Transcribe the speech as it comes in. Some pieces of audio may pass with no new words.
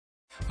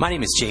My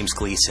name is James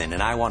Gleason,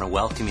 and I want to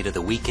welcome you to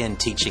the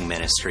weekend teaching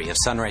ministry of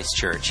Sunrise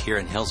Church here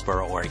in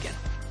Hillsboro, Oregon.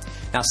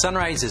 Now,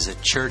 Sunrise is a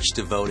church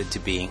devoted to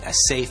being a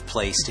safe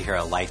place to hear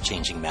a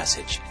life-changing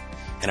message.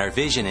 And our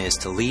vision is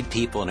to lead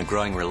people in a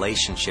growing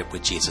relationship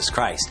with Jesus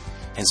Christ.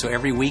 And so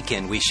every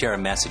weekend we share a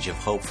message of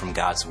hope from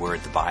God's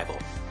Word, the Bible.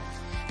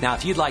 Now,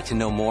 if you'd like to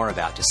know more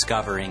about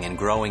discovering and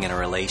growing in a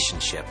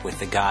relationship with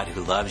the God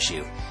who loves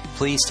you,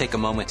 please take a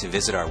moment to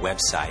visit our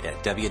website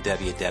at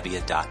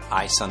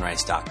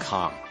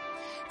www.isunrise.com.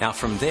 Now,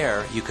 from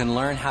there, you can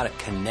learn how to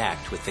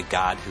connect with the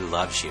God who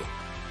loves you.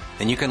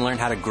 Then you can learn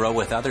how to grow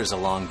with others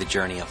along the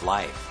journey of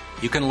life.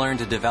 You can learn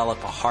to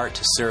develop a heart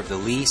to serve the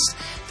least,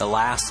 the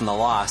last, and the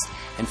lost.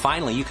 And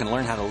finally, you can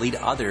learn how to lead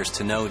others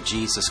to know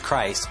Jesus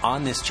Christ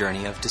on this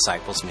journey of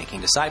disciples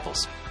making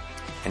disciples.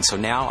 And so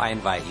now I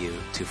invite you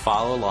to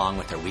follow along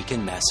with our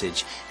weekend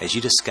message as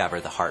you discover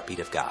the heartbeat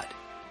of God.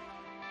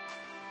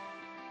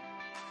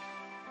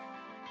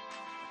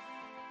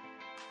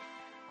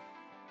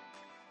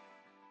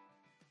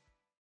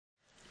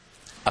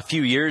 A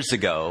few years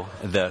ago,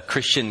 the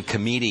Christian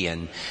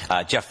comedian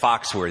Jeff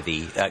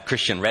Foxworthy,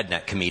 Christian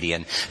redneck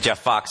comedian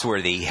Jeff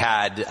Foxworthy,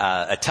 had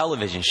a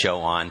television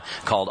show on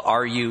called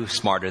 "Are You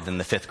Smarter Than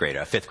the Fifth Grader?"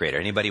 A fifth grader.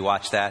 Anybody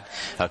watch that?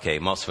 Okay,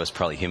 most of us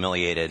probably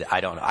humiliated.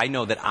 I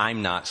know that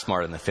I'm not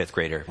smarter than the fifth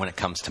grader when it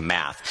comes to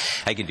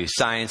math. I can do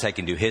science, I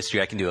can do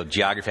history, I can do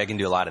geography, I can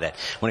do a lot of that.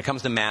 When it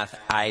comes to math,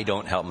 I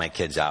don't help my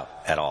kids out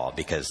at all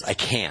because I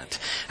can't.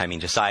 I mean,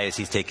 Josiah's,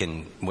 he's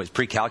taken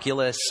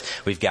pre-calculus.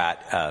 We've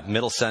got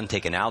middle son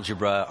taking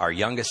algebra. Our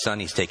youngest son,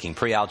 he's taking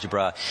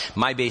pre-algebra.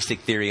 My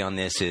basic theory on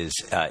this is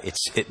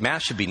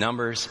math should be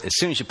numbers. As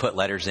soon as you put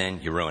letters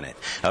in, you ruin it.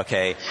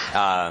 Okay?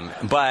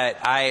 But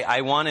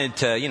I wanted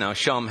to,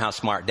 show him how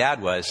smart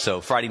Dad was. So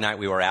Friday night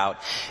we were out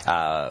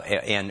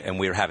and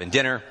we were having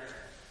dinner.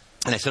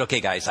 And I said, okay,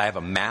 guys, I have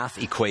a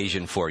math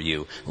equation for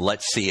you.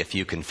 Let's see if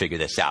you can figure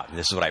this out. And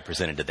this is what I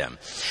presented to them.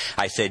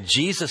 I said,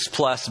 Jesus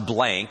plus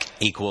blank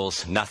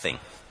equals nothing.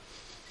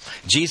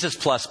 Jesus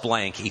plus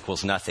blank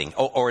equals nothing.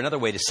 Or another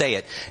way to say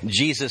it,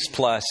 Jesus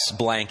plus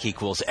blank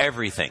equals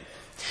everything.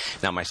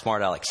 Now, my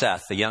smart Alex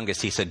Seth, the youngest,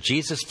 he said,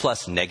 Jesus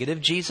plus negative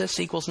Jesus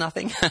equals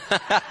nothing.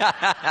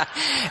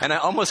 And I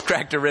almost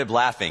cracked a rib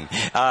laughing.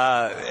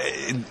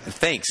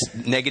 Thanks,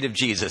 negative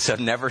Jesus. I've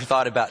never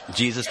thought about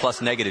Jesus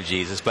plus negative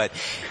Jesus, but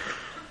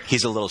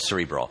he's a little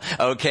cerebral.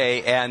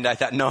 Okay, and I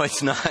thought, no,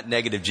 it's not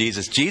negative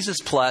Jesus. Jesus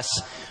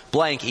plus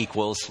blank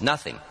equals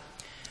nothing.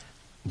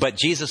 But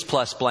Jesus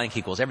plus blank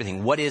equals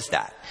everything. What is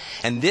that?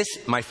 And this,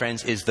 my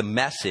friends, is the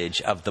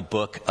message of the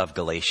book of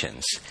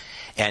Galatians.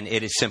 And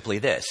it is simply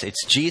this.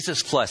 It's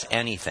Jesus plus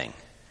anything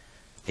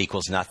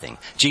equals nothing.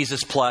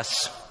 Jesus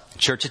plus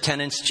church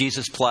attendance,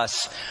 Jesus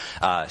plus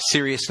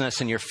seriousness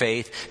in your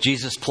faith,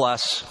 Jesus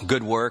plus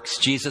good works,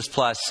 Jesus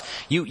plus,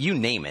 you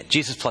name it,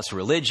 Jesus plus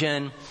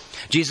religion,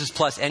 Jesus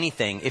plus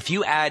anything. If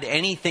you add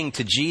anything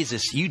to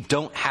Jesus, you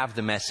don't have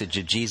the message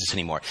of Jesus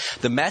anymore.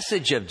 The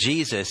message of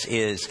Jesus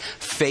is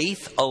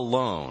faith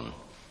alone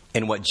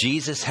in what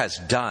Jesus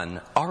has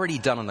already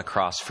done on the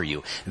cross for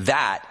you.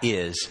 That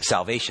is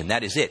salvation.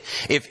 That is it.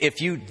 If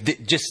you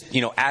just,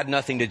 add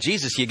nothing to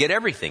Jesus, you get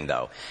everything,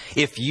 though.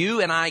 If you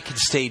and I could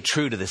stay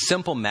true to the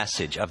simple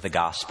message of the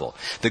gospel,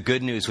 the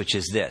good news, which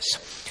is this,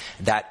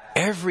 that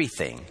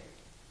everything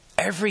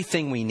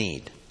we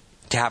need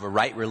to have a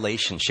right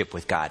relationship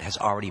with God has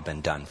already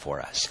been done for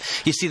us.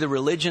 You see, the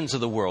religions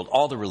of the world,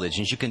 all the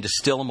religions, you can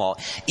distill them all.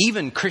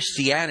 Even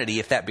Christianity,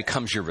 if that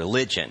becomes your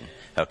religion,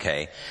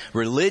 okay?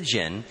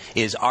 Religion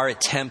is our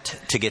attempt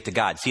to get to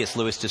God. C.S.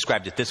 Lewis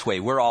described it this way.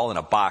 We're all in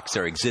a box.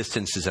 Our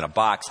existence is in a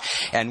box.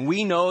 And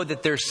we know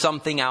that there's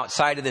something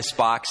outside of this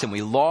box, and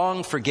we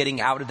long for getting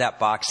out of that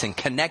box and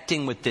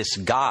connecting with this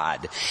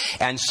God.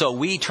 And so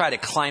we try to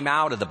climb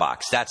out of the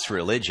box. That's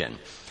religion.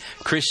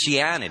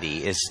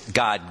 Christianity is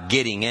God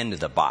getting into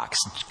the box,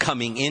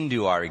 coming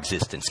into our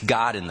existence,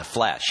 God in the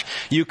flesh.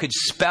 You could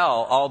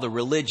spell all the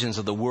religions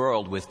of the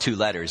world with two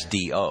letters,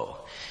 D-O.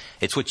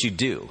 It's what you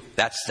do.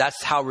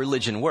 That's how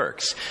religion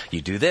works.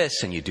 You do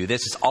this and you do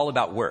this. It's all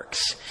about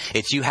works.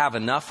 It's you have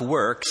enough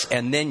works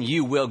and then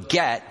you will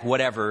get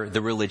whatever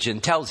the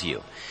religion tells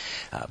you.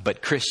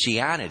 But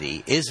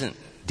Christianity isn't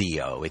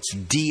D-O. It's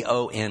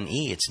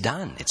D-O-N-E. It's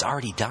done. It's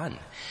already done.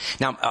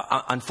 Now,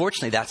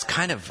 unfortunately, that's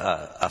kind of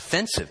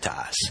offensive to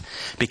us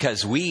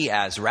because we,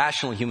 as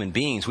rational human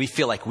beings, we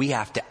feel like we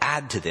have to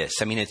add to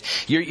this. I mean,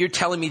 you're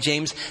telling me,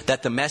 James,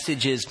 that the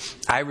message is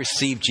I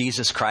received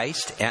Jesus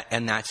Christ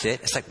and that's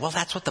it. It's like, well,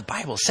 that's what the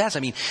Bible says.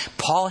 I mean,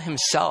 Paul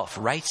himself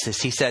writes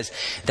this. He says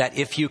that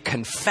if you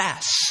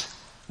confess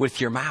with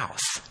your mouth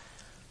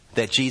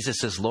that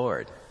Jesus is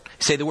Lord,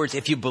 say the words,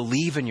 if you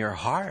believe in your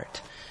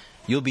heart,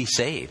 you'll be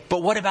saved.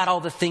 But what about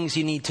all the things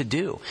you need to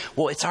do?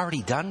 Well, it's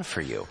already done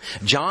for you.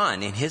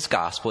 John, in his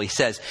gospel, he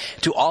says,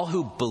 to all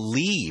who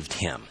believed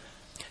him,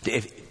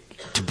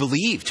 to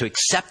believe, to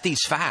accept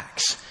these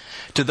facts,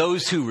 To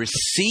those who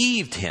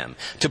received him,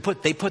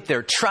 they put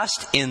their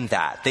trust in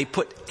that. They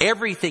put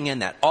everything in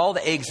that, all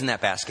the eggs in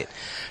that basket.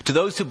 To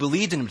those who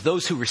believed in him, to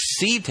those who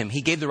received him,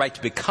 he gave the right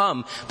to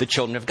become the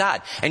children of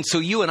God. And so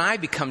you and I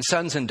become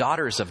sons and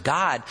daughters of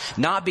God,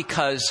 not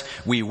because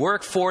we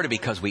work for it or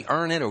because we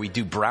earn it or we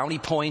do brownie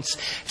points.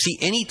 See,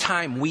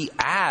 anytime we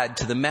add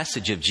to the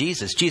message of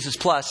Jesus, Jesus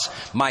plus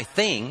my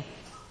thing,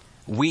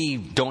 we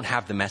don't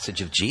have the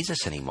message of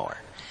Jesus anymore.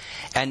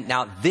 And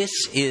now this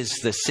is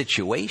the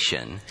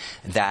situation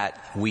that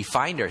we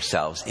find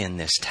ourselves in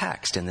this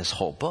text, in this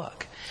whole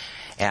book.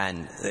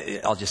 And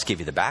I'll just give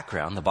you the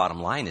background. The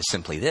bottom line is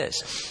simply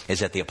this, is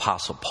that the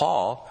Apostle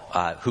Paul,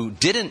 who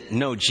didn't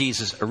know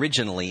Jesus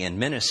originally in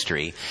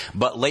ministry,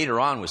 but later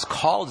on was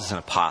called as an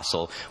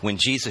apostle when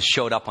Jesus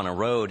showed up on a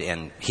road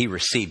and he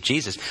received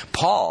Jesus,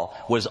 Paul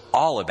was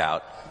all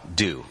about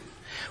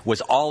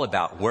was all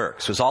about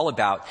works, was all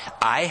about,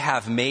 I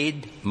have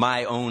made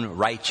my own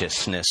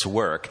righteousness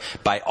work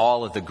by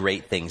all of the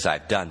great things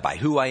I've done, by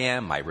who I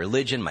am, my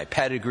religion, my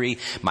pedigree,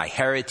 my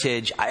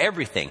heritage,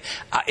 everything.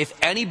 If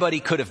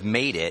anybody could have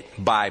made it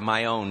by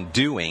my own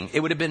doing, it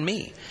would have been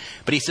me.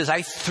 But he says,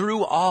 I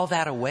threw all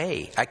that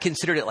away. I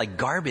considered it like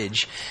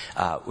garbage,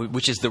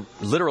 which is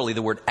literally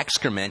the word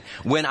excrement,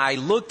 when I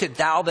looked at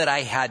all that I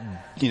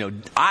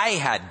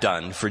had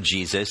done for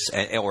Jesus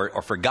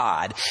or for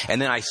God,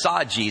 and then I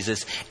saw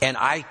Jesus, and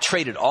I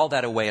traded all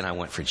that away and I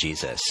went for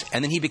Jesus.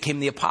 And then he became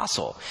the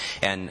apostle.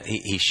 And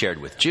he shared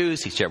with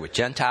Jews, he shared with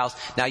Gentiles.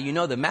 Now, you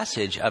know, the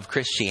message of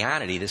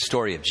Christianity, the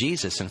story of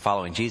Jesus and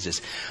following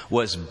Jesus,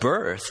 was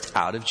birthed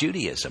out of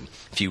Judaism.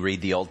 If you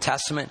read the Old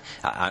Testament,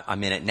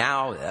 I'm in it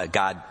now,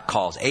 God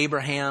calls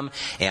Abraham,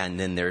 and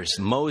then there's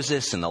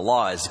Moses, and the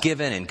law is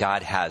given, and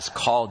God has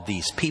called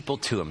these people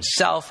to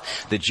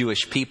himself, the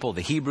Jewish people,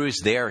 the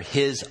Hebrews. They're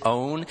his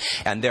own,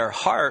 and their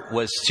heart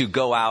was to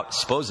go out,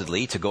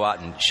 supposedly, to go out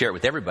and share it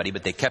with everybody,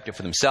 but they kept it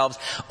for themselves.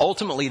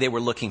 Ultimately, they were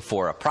looking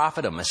for a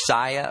prophet, a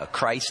Messiah, a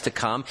Christ to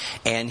come,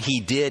 and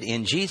he did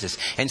in Jesus.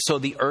 And so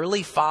the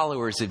early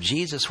followers of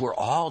Jesus were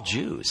all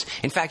Jews.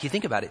 In fact, you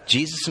think about it,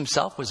 Jesus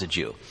himself was a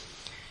Jew.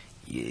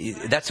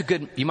 That's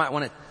you might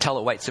want to tell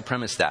a white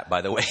supremacist that, by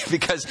the way,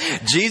 because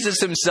Jesus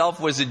himself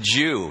was a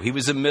Jew. He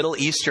was a Middle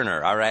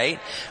Easterner, all right?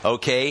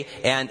 Okay?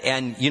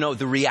 And you know,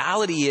 the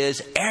reality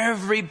is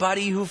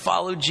everybody who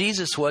followed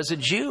Jesus was a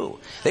Jew.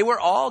 They were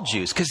all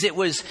Jews because it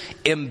was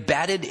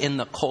embedded in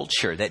the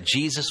culture that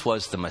Jesus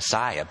was the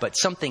Messiah. But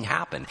something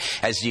happened,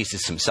 as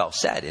Jesus himself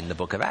said in the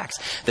book of Acts,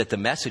 that the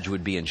message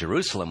would be in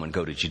Jerusalem, would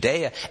go to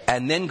Judea,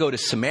 and then go to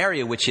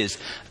Samaria, which is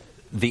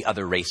the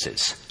other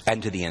races,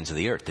 and to the ends of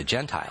the earth, the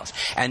Gentiles.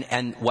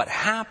 And what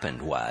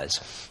happened was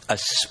a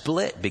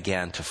split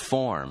began to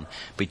form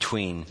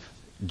between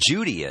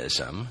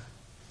Judaism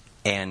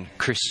and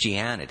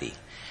Christianity.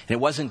 And it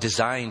wasn't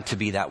designed to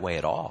be that way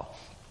at all.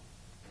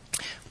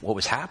 What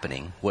was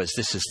happening was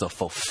this is the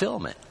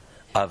fulfillment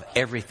of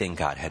everything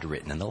God had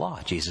written in the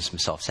law. Jesus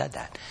himself said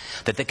that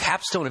the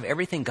capstone of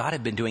everything God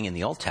had been doing in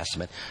the Old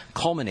Testament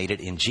culminated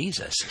in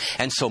Jesus.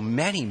 And so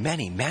many,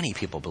 many, many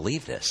people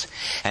believed this.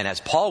 And as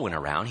Paul went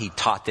around, he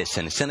taught this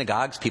in the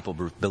synagogues.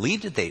 People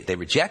believed it. They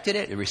rejected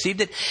it. They received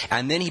it.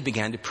 And then he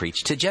began to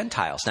preach to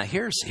Gentiles. Now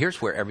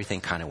here's where everything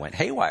kind of went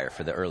haywire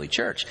for the early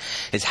church,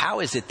 is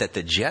how is it that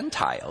the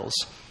Gentiles,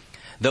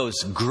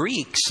 those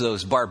Greeks,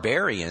 those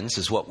barbarians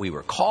is what we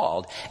were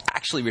called,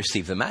 actually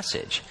received the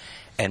message?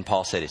 And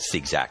Paul said it's the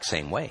exact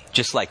same way.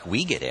 Just like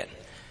we get in.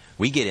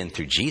 We get in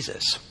through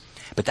Jesus.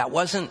 But that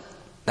wasn't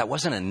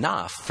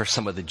enough for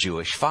some of the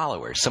Jewish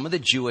followers. Some of the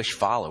Jewish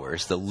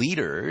followers, the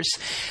leaders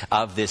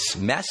of this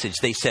message,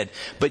 they said,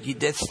 but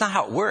that's not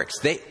how it works.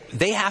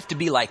 They have to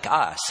be like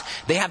us.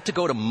 They have to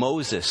go to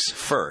Moses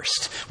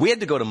first. We had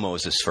to go to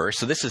Moses first.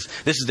 So this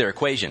is their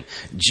equation.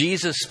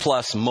 Jesus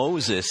plus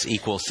Moses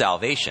equals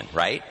salvation,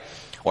 right?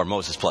 Or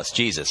Moses plus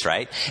Jesus,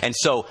 right? And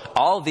so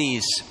all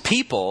these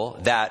people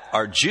that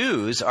are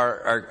Jews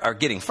are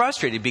getting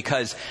frustrated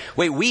because,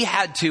 we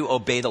had to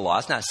obey the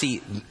laws. Now,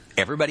 see,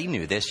 everybody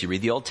knew this. You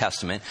read the Old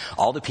Testament.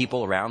 All the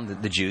people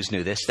around the Jews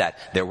knew this, that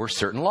there were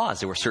certain laws.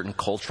 There were certain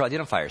cultural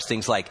identifiers.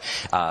 Things like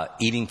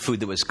eating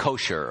food that was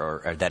kosher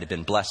or that had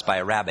been blessed by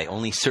a rabbi.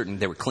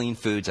 There were clean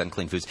foods,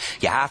 unclean foods.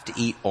 You have to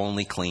eat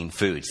only clean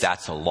foods.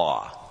 That's a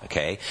law.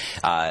 Okay,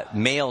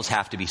 males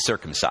have to be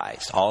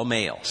circumcised. All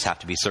males have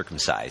to be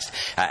circumcised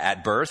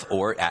at birth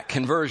or at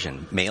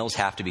conversion. Males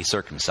have to be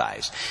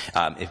circumcised.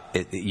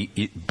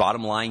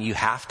 Bottom line, you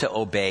have to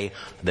obey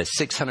the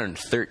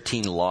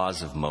 613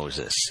 laws of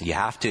Moses. You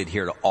have to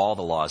adhere to all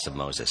the laws of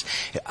Moses.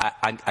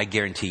 I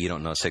guarantee you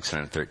don't know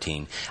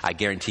 613. I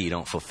guarantee you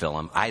don't fulfill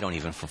them. I don't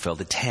even fulfill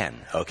the 10.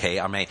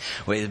 Okay,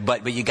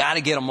 but you got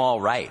to get them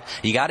all right.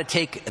 You got to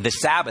take the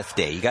Sabbath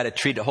day. You got to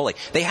treat it holy.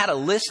 They had a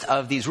list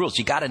of these rules.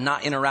 You got to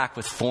not interact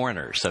with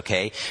foreigners,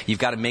 okay? You've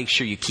got to make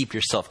sure you keep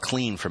yourself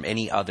clean from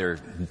any other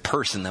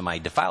person that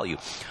might defile you.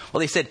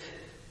 Well, they said,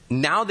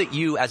 now that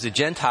you as a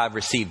Gentile have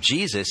received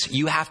Jesus,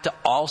 you have to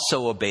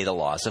also obey the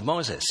laws of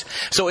Moses.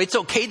 So it's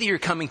okay that you're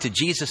coming to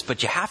Jesus,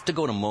 but you have to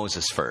go to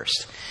Moses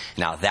first.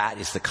 Now that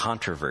is the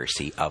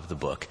controversy of the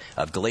book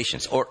of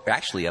Galatians, or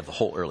actually of the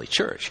whole early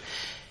church.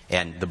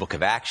 And the book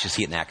of Acts, you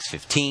see it in Acts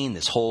 15,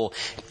 this whole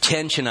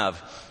tension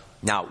of,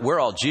 now, we're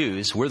all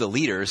Jews. We're the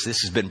leaders.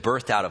 This has been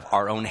birthed out of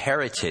our own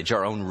heritage,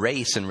 our own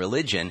race and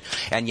religion.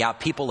 And yet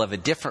people of a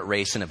different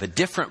race and of a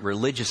different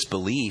religious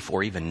belief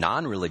or even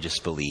non-religious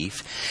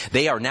belief,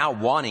 they are now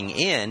wanting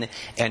in.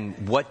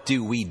 And what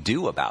do we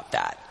do about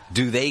that?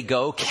 Do they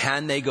go?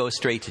 Can they go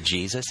straight to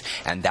Jesus?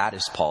 And that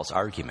is Paul's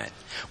argument.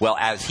 Well,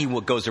 as he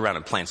goes around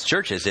and plants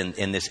churches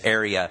in this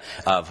area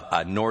of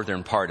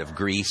northern part of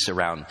Greece,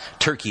 around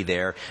Turkey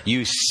there,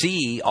 you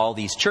see all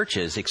these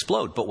churches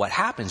explode. But what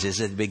happens is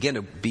they begin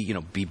to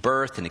be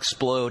birthed and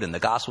explode, and the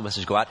gospel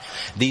message go out.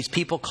 These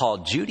people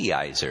called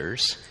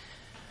Judaizers,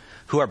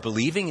 who are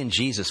believing in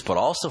Jesus but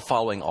also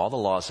following all the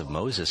laws of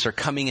Moses, are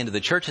coming into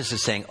the churches and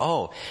saying,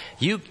 oh,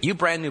 you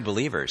brand new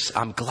believers,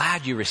 I'm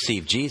glad you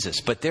received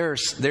Jesus, but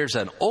there's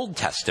an Old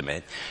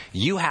Testament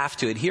you have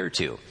to adhere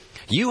to.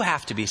 You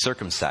have to be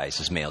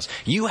circumcised as males.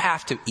 You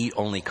have to eat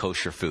only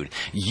kosher food.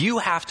 You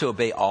have to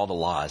obey all the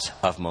laws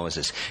of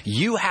Moses.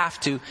 You have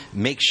to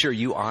make sure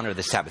you honor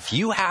the Sabbath.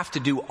 You have to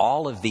do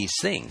all of these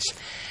things.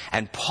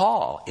 And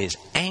Paul is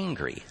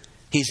angry.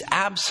 He's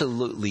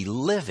absolutely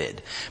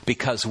livid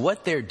because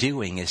what they're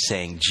doing is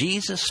saying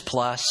Jesus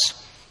plus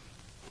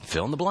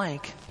fill in the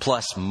blank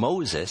plus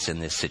Moses in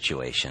this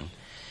situation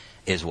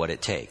is what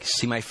it takes.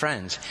 See, my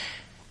friends,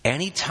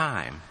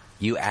 anytime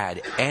you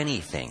add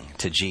anything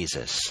to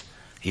Jesus,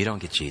 you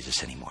don't get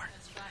Jesus anymore.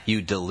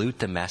 You dilute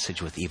the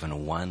message with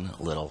even one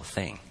little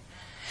thing.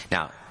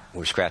 Now,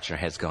 we're scratching our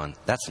heads going,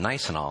 that's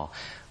nice and all,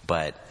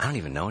 but I don't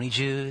even know any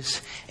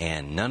Jews,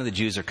 and none of the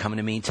Jews are coming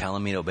to me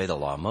telling me to obey the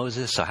law of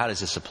Moses, so how does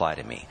this apply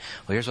to me?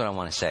 Well, here's what I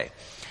want to say.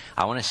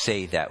 I want to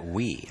say that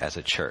we, as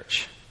a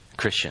church,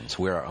 Christians,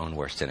 we're our own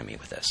worst enemy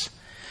with this.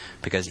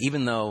 Because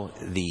even though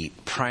the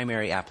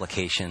primary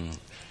application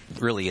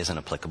really isn't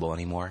applicable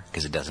anymore,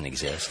 because it doesn't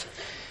exist,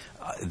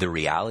 the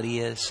reality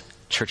is,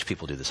 church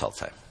people do this all the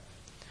time.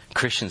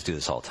 Christians do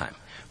this all the time.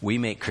 We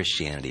make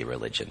Christianity a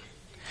religion.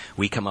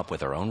 We come up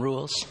with our own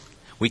rules.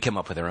 We come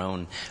up with our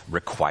own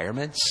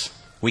requirements.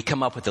 We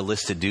come up with a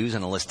list of do's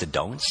and a list of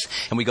don'ts.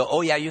 And we go, oh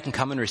yeah, you can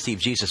come and receive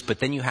Jesus, but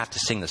then you have to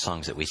sing the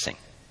songs that we sing.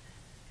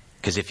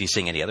 Because if you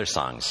sing any other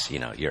songs,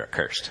 you're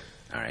accursed.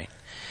 All right?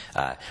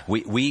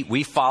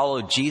 We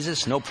follow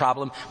Jesus, no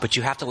problem, but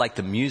you have to like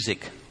the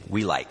music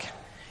we like.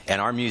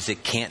 And our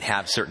music can't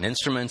have certain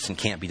instruments and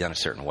can't be done a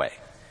certain way.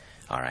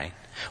 All right?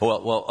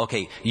 Well,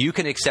 okay, you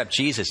can accept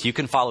Jesus, you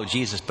can follow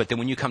Jesus, but then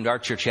when you come to our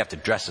church, you have to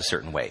dress a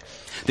certain way.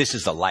 This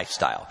is the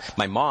lifestyle.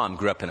 My mom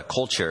grew up in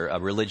a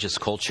religious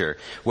culture,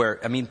 where,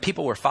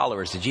 people were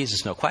followers of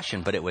Jesus, no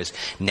question, but it was,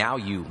 now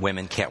you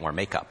women can't wear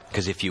makeup,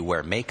 because if you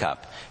wear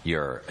makeup,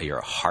 you're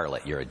a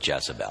harlot, you're a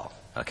Jezebel.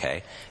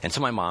 Okay? And so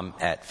my mom,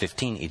 at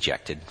 15,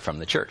 ejected from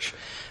the church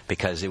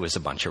because it was a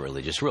bunch of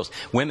religious rules.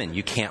 Women,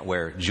 you can't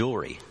wear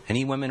jewelry.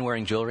 Any women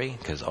wearing jewelry?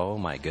 Because, oh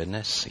my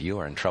goodness, you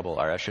are in trouble.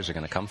 Our ushers are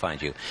going to come find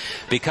you.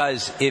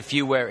 Because if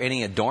you wear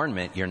any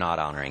adornment, you're not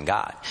honoring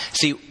God.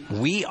 See,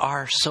 we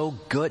are so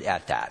good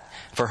at that.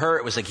 For her,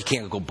 it was like, you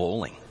can't go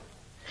bowling.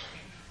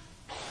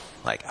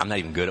 Like, I'm not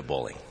even good at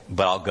bowling,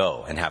 but I'll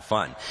go and have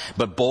fun.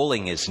 But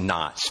bowling is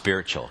not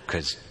spiritual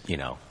because,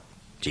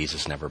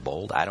 Jesus never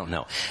bowled. I don't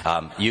know.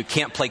 You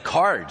can't play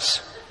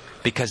cards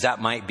because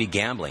that might be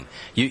gambling.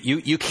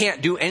 You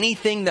can't do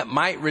anything that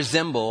might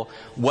resemble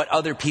what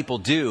other people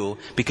do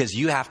because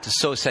you have to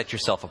so set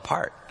yourself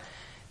apart.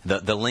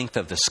 The length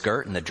of the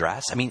skirt and the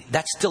dress,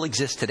 that still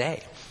exists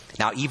today.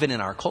 Now, even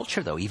in our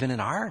culture, though, even in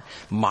our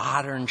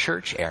modern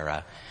church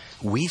era,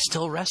 we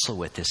still wrestle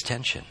with this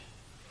tension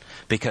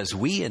because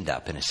we end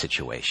up in a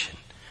situation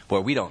where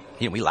we don't,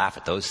 we laugh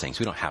at those things.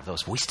 We don't have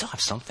those, but we still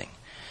have something.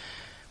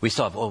 We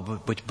still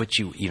have, but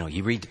you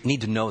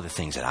need to know the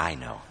things that I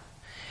know.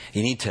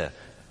 You need to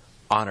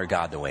honor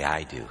God the way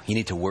I do. You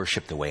need to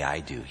worship the way I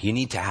do. You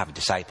need to have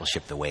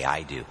discipleship the way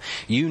I do.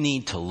 You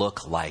need to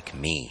look like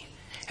me.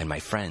 And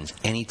my friends,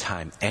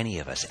 anytime any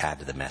of us add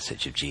to the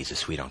message of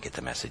Jesus, we don't get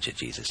the message of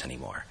Jesus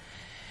anymore.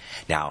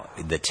 Now,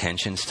 the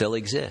tension still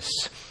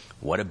exists.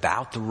 What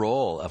about the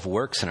role of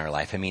works in our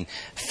life?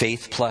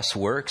 Faith plus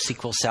works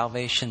equals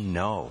salvation?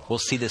 No. We'll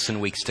see this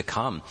in weeks to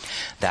come,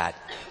 that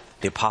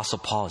the Apostle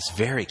Paul is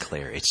very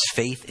clear. It's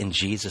faith in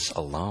Jesus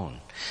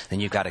alone. Then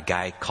you've got a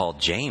guy called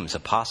James,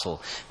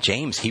 Apostle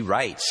James. He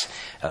writes,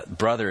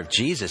 brother of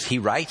Jesus. He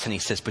writes and he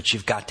says, but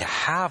you've got to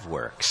have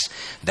works.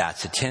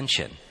 That's a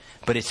tension.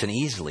 But it's an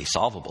easily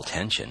solvable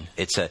tension.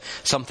 It's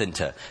something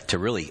to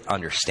really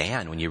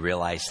understand when you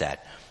realize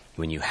that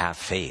when you have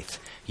faith,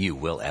 you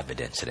will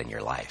evidence it in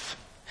your life.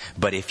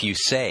 But if you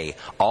say,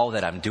 all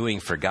that I'm doing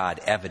for God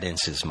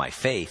evidences my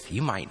faith,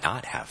 you might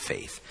not have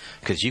faith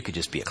because you could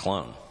just be a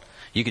clone.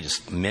 You could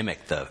just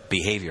mimic the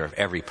behavior of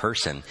every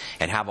person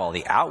and have all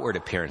the outward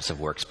appearance of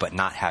works, but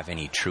not have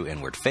any true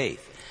inward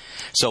faith.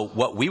 So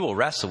what we will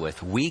wrestle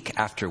with week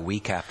after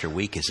week after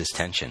week is this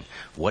tension.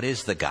 What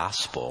is the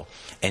gospel,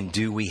 and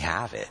do we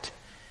have it?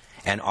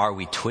 And are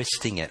we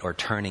twisting it or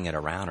turning it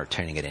around or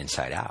turning it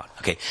inside out?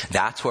 Okay,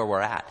 that's where we're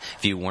at.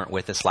 If you weren't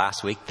with us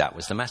last week, that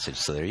was the message.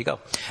 So there you go.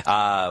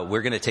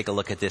 We're going to take a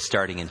look at this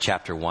starting in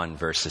chapter 1,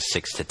 verses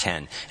 6 to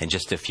 10. In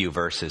just a few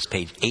verses,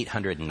 page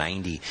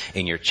 890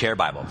 in your chair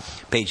Bible.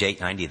 Page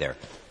 890 there.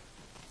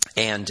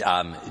 And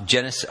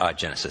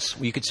Genesis.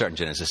 You could start in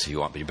Genesis if you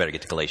want, but you better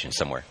get to Galatians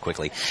somewhere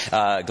quickly.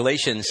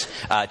 Galatians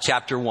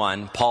chapter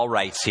 1, Paul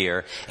writes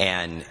here,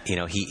 and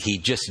he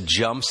just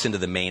jumps into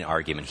the main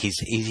argument.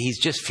 He's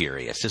just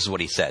furious. This is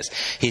what he says.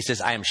 He says,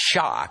 I am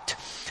shocked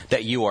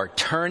that you are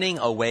turning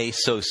away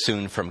so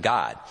soon from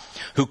God,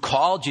 who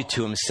called you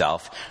to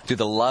himself through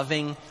the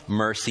loving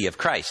mercy of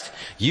Christ.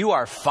 You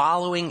are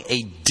following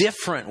a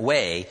different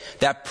way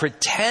that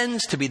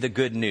pretends to be the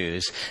good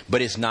news,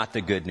 but is not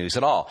the good news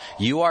at all.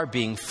 You are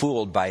being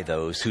fooled by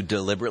those who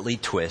deliberately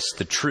twist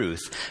the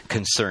truth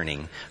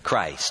concerning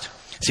Christ.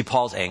 See,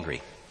 Paul's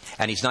angry.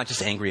 And he's not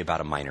just angry about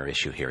a minor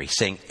issue here. He's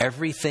saying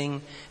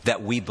everything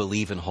that we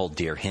believe and hold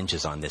dear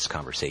hinges on this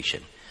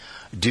conversation.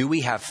 Do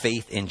we have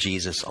faith in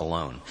Jesus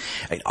alone?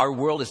 Our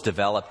world has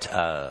developed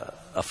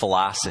a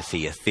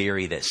philosophy, a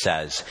theory that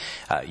says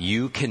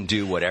you can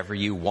do whatever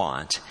you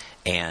want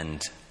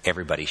and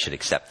everybody should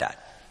accept that.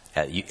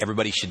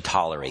 Everybody should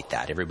tolerate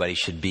that. Everybody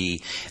should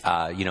be,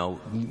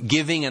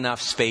 giving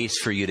enough space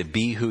for you to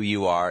be who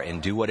you are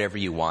and do whatever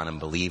you want and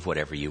believe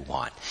whatever you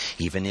want.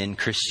 Even in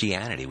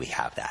Christianity, we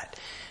have that.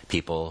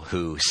 People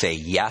who say,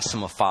 yes,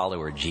 I'm a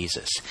follower of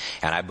Jesus.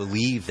 And I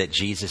believe that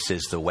Jesus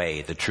is the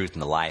way, the truth,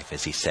 and the life,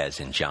 as he says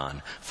in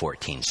John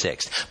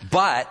 14:6.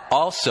 But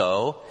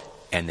also,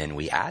 and then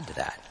we add to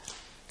that.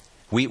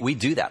 We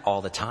do that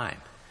all the time.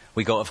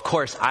 We go, of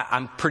course,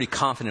 I'm pretty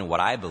confident in what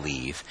I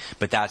believe,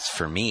 but that's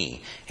for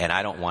me. And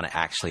I don't want to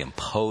actually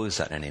impose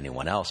that on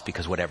anyone else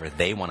because whatever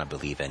they want to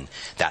believe in,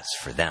 that's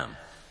for them.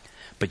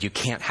 But you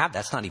can't have,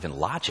 that's not even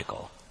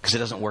logical because it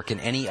doesn't work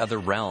in any other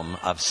realm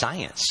of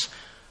science.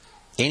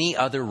 Any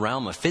other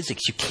realm of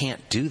physics, you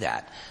can't do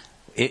that.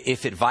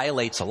 If it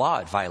violates a law,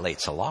 it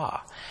violates a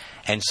law.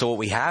 And so what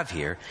we have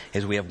here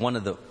is we have one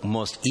of the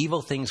most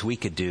evil things we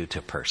could do to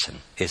a person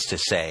is to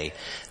say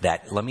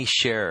that, let me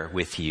share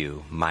with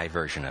you my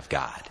version of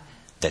God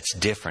that's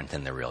different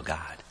than the real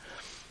God.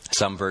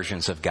 Some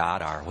versions of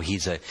God are, well,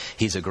 he's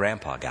a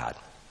grandpa God.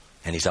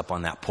 And he's up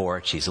on that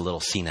porch. He's a little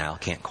senile,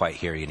 can't quite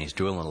hear you, and he's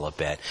drooling a little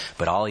bit.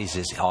 But all he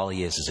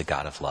is a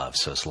God of love.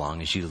 So as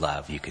long as you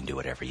love, you can do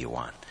whatever you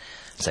want.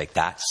 It's like,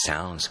 that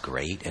sounds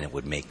great, and it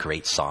would make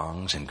great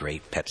songs and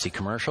great Pepsi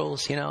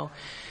commercials,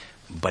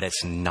 but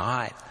it's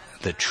not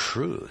the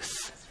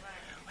truth.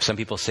 Some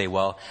people say,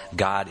 well,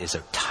 God is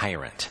a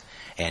tyrant,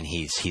 and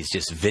he's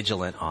just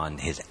vigilant on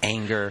his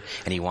anger,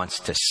 and he wants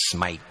to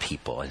smite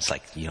people. And it's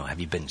like, have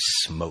you been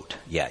smote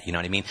yet? You know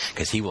what I mean?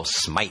 Because he will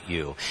smite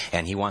you,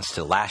 and he wants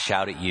to lash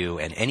out at you,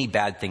 and any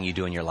bad thing you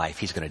do in your life,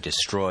 he's going to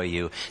destroy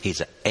you.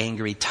 He's an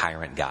angry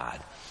tyrant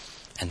God.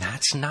 And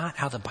that's not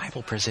how the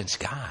Bible presents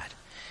God.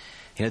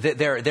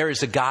 There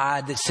is a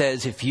God that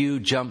says, if you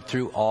jump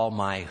through all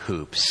my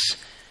hoops,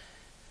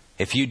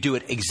 if you do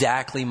it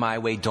exactly my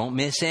way, don't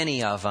miss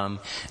any of them,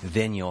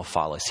 then you'll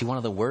follow. See, one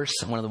of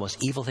the most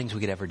evil things we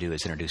could ever do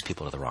is introduce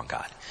people to the wrong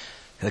God.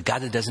 The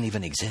God that doesn't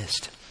even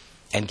exist.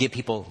 And get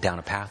people down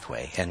a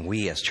pathway. And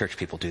we as church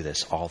people do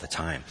this all the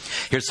time.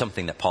 Here's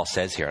something that Paul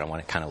says here. I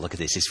want to kind of look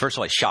at this. He's first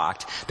of all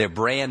shocked. They're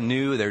brand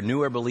new. They're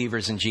newer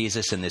believers in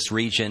Jesus in this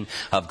region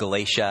of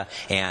Galatia.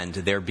 And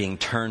they're being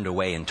turned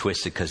away and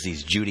twisted because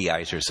these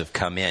Judaizers have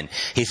come in.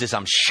 He says,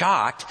 I'm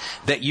shocked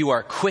that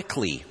you're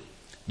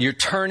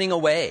turning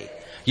away.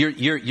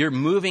 You're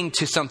moving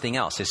to something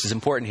else. This is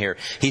important here.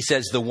 He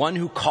says, the one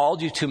who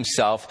called you to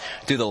himself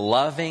through the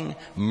loving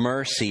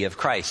mercy of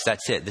Christ.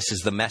 That's it. This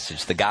is the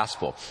message, the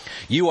gospel.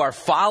 You are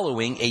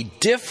following a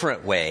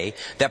different way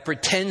that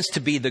pretends to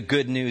be the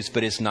good news,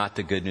 but is not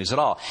the good news at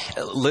all.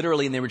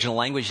 Literally in the original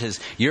language, it says,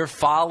 you're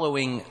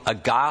following a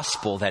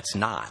gospel that's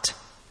not.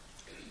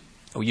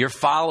 You're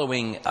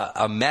following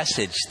a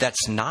message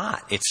that's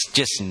not. It's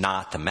just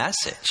not the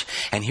message.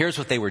 And here's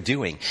what they were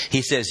doing.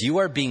 He says, you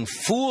are being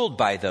fooled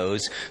by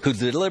those who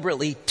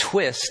deliberately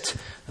twist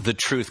the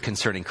truth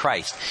concerning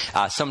Christ.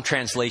 Some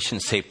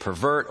translations say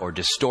pervert or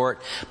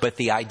distort, but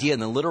the idea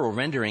in the literal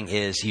rendering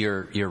is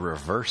you're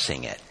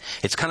reversing it.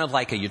 It's kind of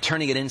like you're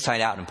turning it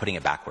inside out and putting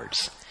it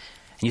backwards.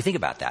 And you think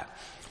about that.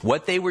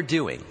 What they were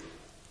doing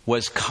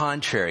was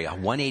contrary, a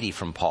 180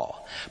 from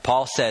Paul.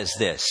 Paul says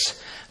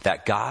this,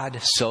 that God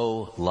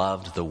so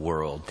loved the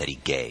world that he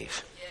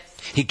gave.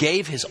 He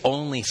gave his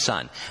only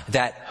son,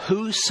 that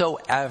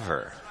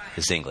whosoever,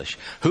 is English,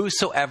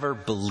 whosoever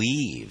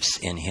believes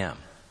in him,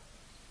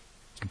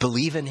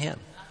 believe in him,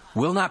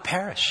 will not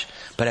perish,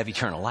 but have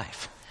eternal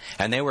life.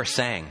 And they were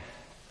saying,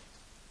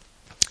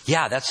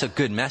 yeah, that's a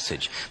good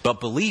message, but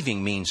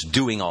believing means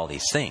doing all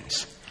these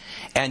things.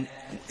 And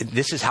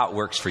this is how it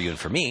works for you and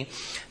for me.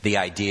 The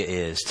idea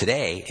is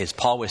today, is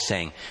Paul was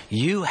saying,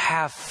 you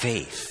have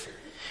faith.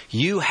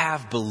 you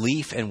have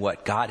belief in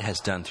what God has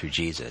done through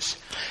Jesus,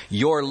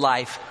 your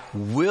life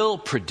will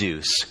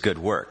produce good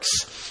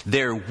works.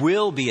 There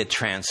will be a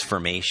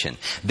transformation.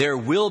 There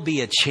will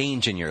be a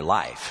change in your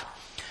life.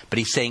 But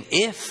he's saying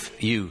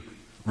if you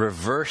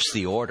reverse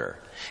the order,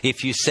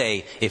 if you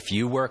say, if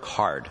you work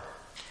hard,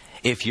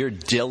 if you're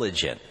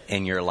diligent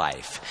in your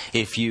life,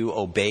 if you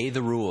obey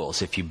the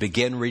rules, if you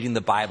begin reading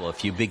the Bible,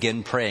 if you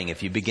begin praying,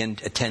 if you begin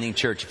attending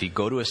church, if you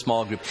go to a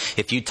small group,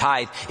 if you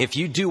tithe, if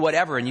you do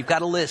whatever, and you've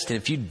got a list, and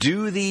if you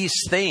do these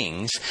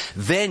things,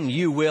 then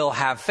you will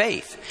have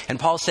faith. And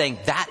Paul's saying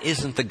that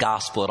isn't the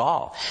gospel at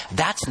all.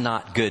 That's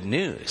not good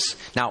news.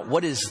 Now,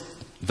 what is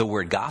the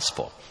word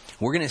gospel?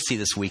 We're going to see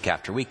this week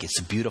after week.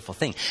 It's a beautiful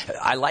thing.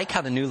 I like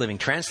how the New Living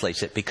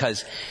translates it,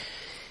 because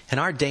in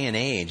our day and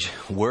age,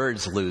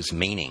 words lose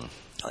meaning.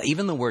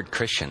 Even the word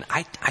Christian,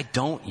 I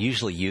don't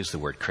usually use the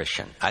word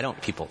Christian. I don't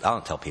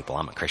tell people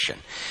I'm a Christian.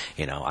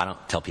 I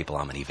don't tell people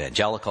I'm an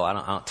evangelical. I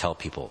don't tell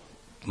people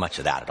much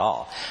of that at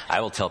all.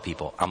 I will tell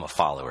people I'm a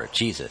follower of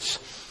Jesus.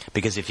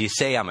 Because if you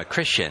say I'm a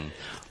Christian,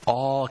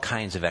 all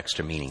kinds of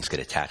extra meanings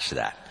get attached to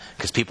that.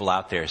 Because people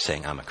out there are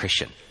saying I'm a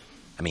Christian.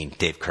 I mean,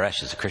 Dave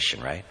Koresh is a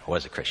Christian, right?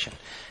 Was a Christian.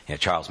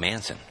 Charles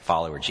Manson,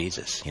 follower of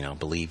Jesus,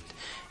 believed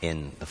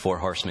in the 4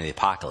 horsemen of the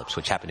apocalypse,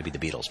 which happened to be the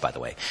Beatles, by the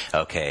way.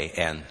 Okay,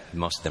 and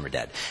most of them are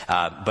dead.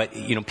 But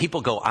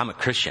people go, I'm a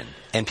Christian,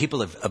 and people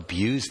have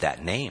abused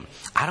that name.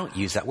 I don't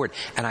use that word.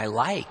 And I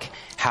like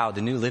how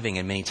the New Living,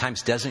 in many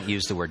times, doesn't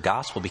use the word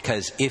gospel,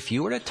 because if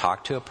you were to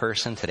talk to a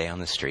person today on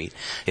the street,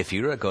 if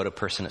you were to go to a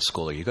person at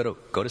school, or you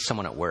go to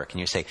someone at work, and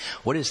you say,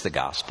 what is the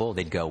gospel?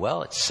 They'd go,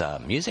 well, it's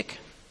music.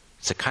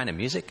 It's a kind of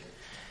music.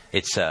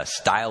 It's a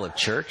style of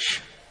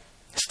church,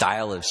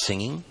 style of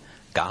singing,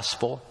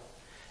 gospel.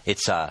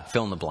 It's a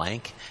fill in the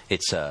blank.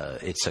 It's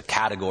a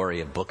category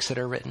of books that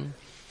are written.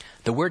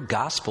 The word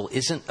gospel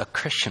isn't a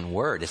Christian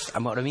word. It's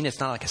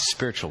not like a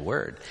spiritual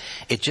word.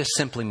 It just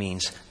simply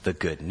means the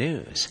good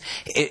news.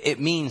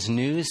 It means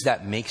news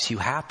that makes you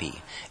happy.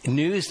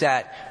 News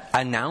that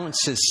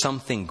announces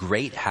something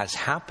great has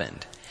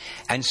happened.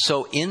 And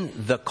so in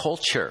the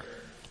culture,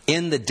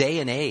 in the day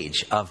and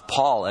age of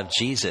Paul, of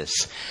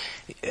Jesus,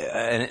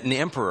 an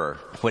emperor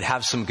would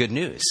have some good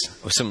news,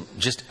 some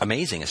just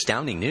amazing,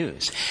 astounding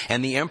news.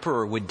 And the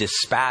emperor would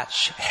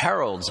dispatch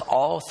heralds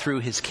all through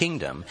his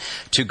kingdom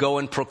to go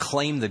and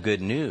proclaim the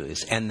good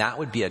news. And that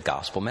would be a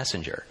gospel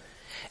messenger.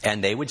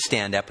 And they would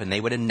stand up and they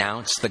would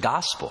announce the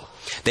gospel.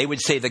 They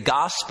would say the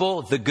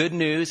gospel, the good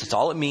news, that's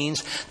all it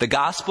means. The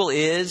gospel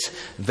is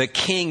the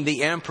king,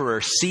 the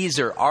emperor,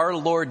 Caesar, our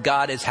Lord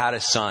God has had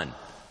a son.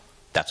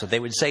 That's what they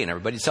would say, and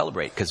everybody would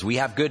celebrate, because we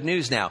have good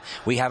news now.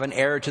 We have an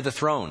heir to the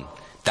throne.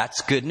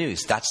 That's good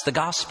news. That's the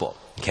gospel.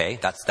 Okay,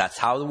 that's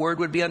how the word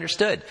would be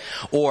understood.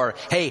 Or,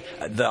 hey,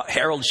 the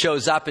herald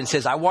shows up and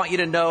says, I want you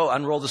to know,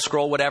 unroll the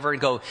scroll, whatever,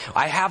 and go,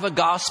 I have a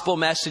gospel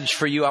message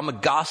for you. I'm a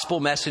gospel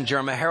messenger.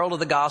 I'm a herald of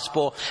the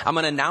gospel. I'm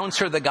an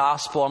announcer of the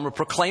gospel. I'm a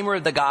proclaimer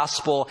of the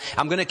gospel.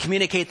 I'm going to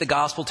communicate the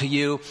gospel to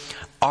you.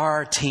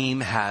 Our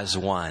team has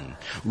won.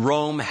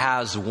 Rome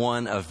has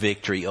won a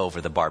victory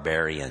over the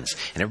barbarians.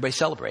 And everybody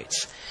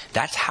celebrates.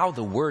 That's how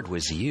the word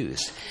was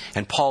used.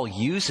 And Paul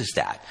uses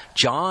that.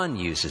 John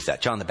uses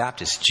that. John the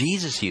Baptist.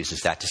 Jesus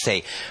uses that to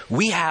say,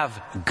 we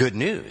have good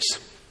news.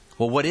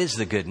 Well, what is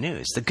the good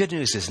news? The good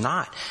news is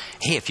not,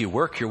 hey, if you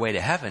work your way to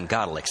heaven,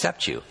 God will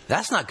accept you.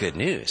 That's not good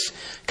news.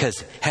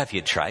 Because have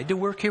you tried to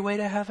work your way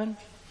to heaven?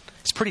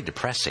 It's pretty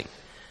depressing.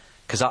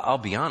 Because I'll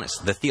be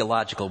honest, the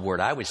theological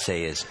word I would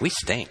say is we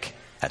stink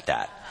at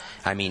that.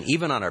 I mean,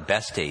 even on our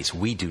best days,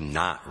 we do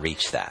not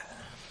reach that.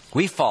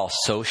 We fall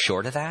so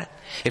short of that.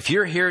 If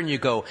you're here and you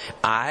go,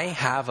 I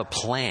have a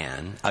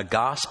plan, a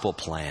gospel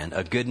plan,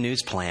 a good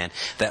news plan,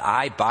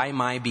 that by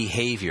my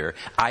behavior,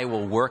 I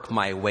will work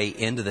my way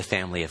into the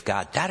family of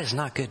God. That is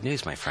not good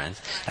news, my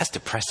friends. That's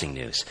depressing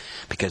news,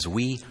 because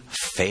we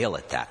fail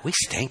at that. We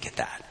stink at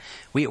that.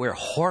 We're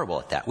horrible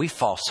at that. We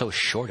fall so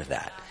short of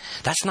that.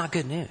 That's not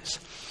good news.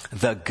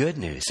 The good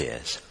news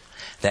is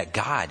that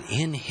God,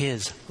 in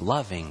his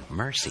loving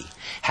mercy,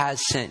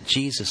 has sent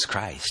Jesus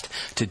Christ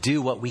to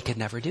do what we could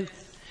never do.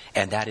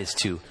 And that is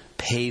to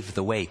pave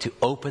the way, to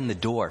open the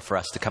door for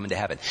us to come into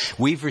heaven.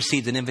 We've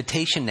received an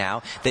invitation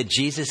now that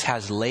Jesus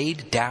has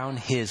laid down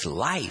his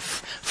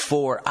life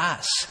for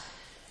us.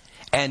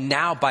 And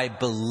now by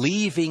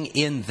believing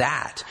in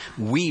that,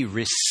 we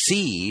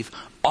receive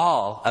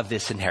all of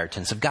this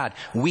inheritance of God.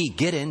 We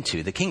get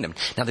into the kingdom.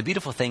 Now, the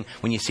beautiful thing,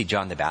 when you see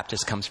John the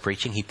Baptist comes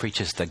preaching, he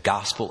preaches the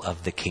gospel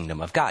of the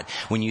kingdom of God.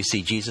 When you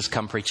see Jesus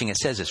come preaching, it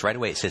says this right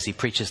away. It says he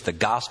preaches the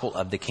gospel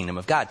of the kingdom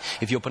of God.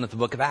 If you open up the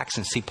book of Acts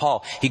and see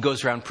Paul, he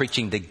goes around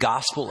preaching the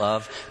gospel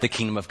of the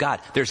kingdom of God.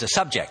 There's a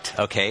subject,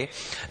 okay?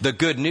 The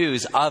good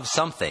news of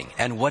something.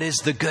 And what is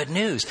the good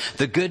news?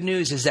 The good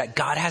news is that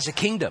God has a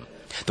kingdom.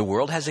 The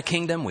world has a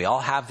kingdom. We all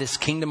have this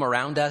kingdom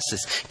around us,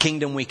 this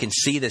kingdom we can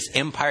see, this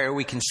empire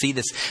we can see,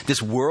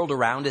 this world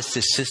around us,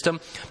 this system.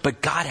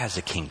 But God has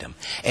a kingdom.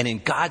 And in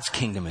God's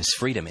kingdom is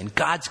freedom. In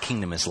God's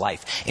kingdom is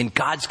life. In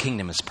God's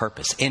kingdom is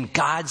purpose. In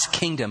God's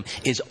kingdom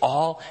is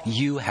all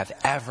you have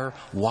ever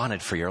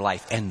wanted for your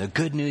life. And the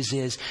good news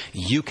is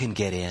you can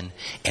get in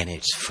and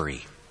it's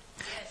free.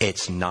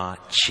 It's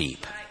not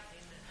cheap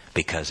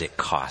because it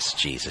cost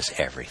Jesus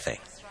everything.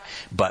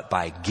 But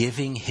by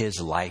giving his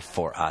life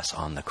for us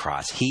on the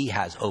cross, he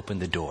has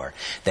opened the door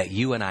that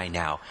you and I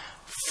now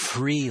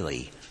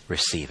freely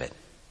receive it.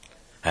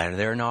 And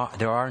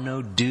there are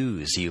no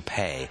dues you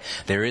pay.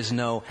 There is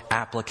no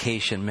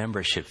application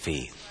membership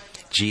fee.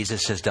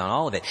 Jesus has done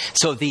all of it.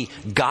 So the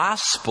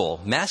gospel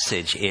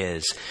message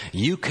is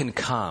you can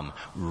come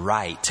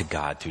right to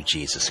God through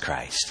Jesus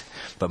Christ.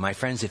 But my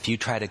friends, if you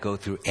try to go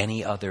through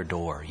any other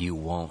door, you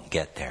won't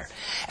get there.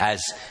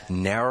 As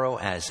narrow,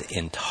 as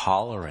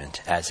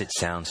intolerant as it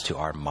sounds to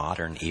our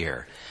modern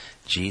ear,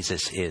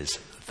 Jesus is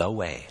the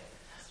way,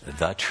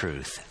 the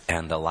truth,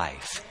 and the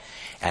life.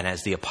 And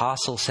as the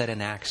apostle said in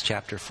Acts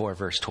chapter 4,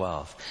 verse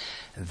 12,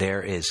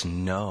 there is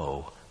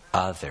no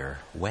other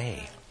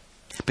way.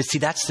 But see,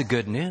 that's the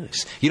good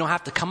news. You don't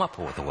have to come up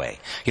with a way.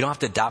 You don't have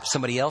to adopt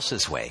somebody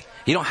else's way.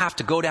 You don't have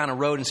to go down a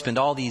road and spend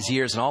all these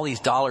years and all these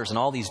dollars and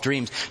all these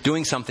dreams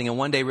doing something and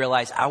one day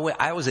realize I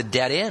was a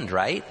dead end,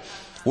 right?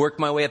 Work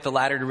my way up the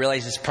ladder to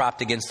realize it's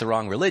propped against the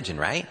wrong religion,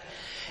 right?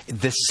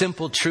 The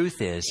simple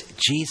truth is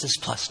Jesus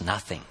plus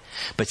nothing.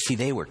 But see,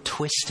 they were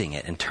twisting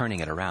it and turning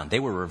it around. They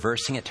were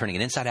reversing it, turning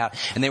it inside out.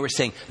 And they were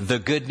saying, the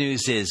good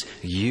news is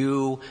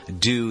you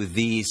do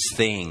these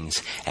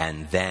things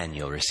and then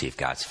you'll receive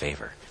God's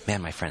favor.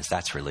 Man, my friends,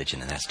 that's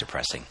religion and that's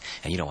depressing.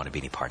 And you don't want to be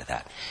any part of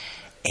that.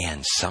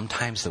 And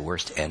sometimes the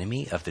worst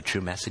enemy of the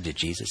true message of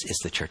Jesus is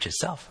the church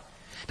itself.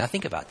 Now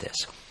think about this.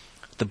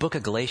 The book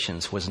of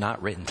Galatians was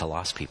not written to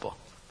lost people.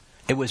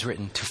 It was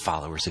written to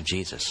followers of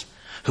Jesus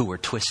who were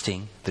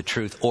twisting the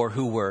truth or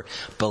who were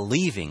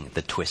believing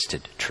the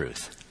twisted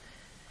truth.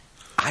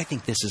 I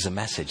think this is a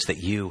message that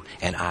you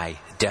and I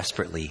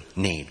desperately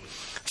need.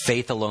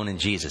 Faith alone in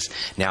Jesus.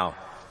 Now,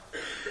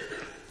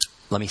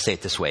 let me say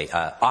it this way.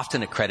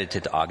 Often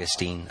accredited to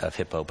Augustine of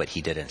Hippo, but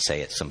he didn't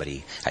say it.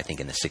 Somebody, I think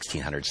in the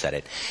 1600s said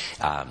it.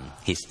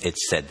 It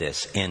said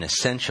this: in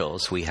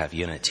essentials we have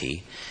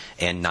unity.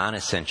 In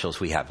non-essentials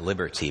we have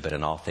liberty, but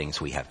in all things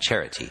we have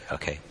charity.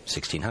 Okay,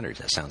 1600s.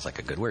 That sounds like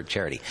a good word,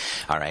 charity.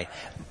 All right.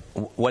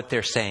 What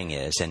they're saying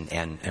is,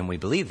 and we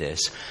believe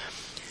this,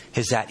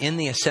 is that in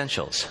the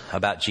essentials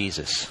about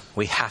Jesus,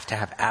 we have to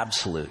have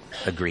absolute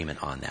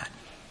agreement on that.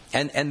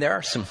 And there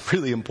are some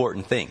really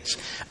important things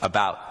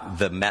about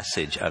the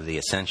message of the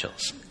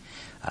essentials.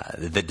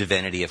 The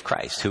divinity of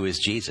Christ. Who is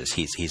Jesus?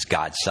 He's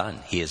God's son.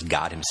 He is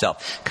God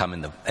himself.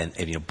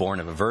 Born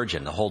of a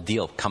virgin. The whole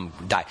deal. Come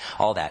die.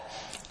 All that.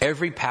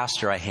 Every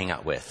pastor I hang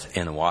out with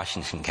in the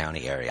Washington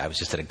County area, I was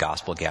just at a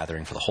gospel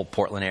gathering for the whole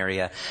Portland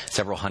area,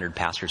 several hundred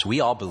pastors.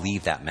 We all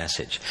believe that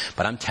message.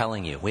 But I'm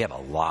telling you, we have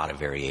a lot of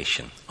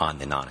variation on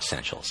the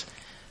non-essentials.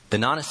 The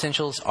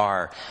non-essentials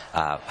are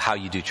how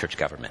you do church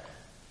government.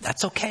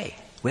 That's okay.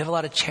 We have a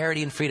lot of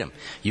charity and freedom.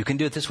 You can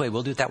do it this way.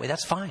 We'll do it that way.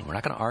 That's fine. We're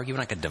not going to argue.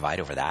 We're not going to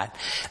divide over that.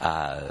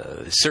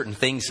 Certain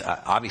things,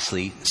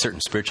 obviously, certain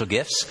spiritual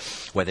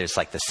gifts, whether it's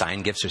like the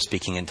sign gifts or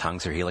speaking in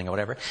tongues or healing or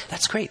whatever,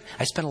 that's great.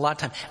 I spend a lot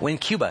of time. In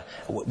Cuba,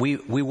 we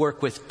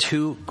work with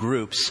two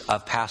groups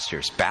of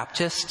pastors,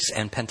 Baptists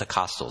and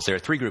Pentecostals. There are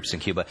three groups in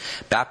Cuba,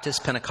 Baptists,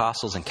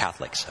 Pentecostals, and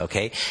Catholics,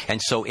 okay?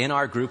 And so in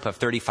our group of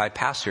 35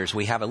 pastors,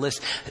 we have a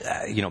list,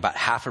 about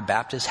half are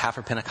Baptists, half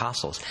are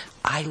Pentecostals.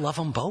 I love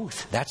them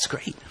both. That's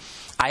great.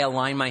 I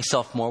align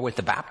myself more with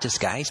the Baptist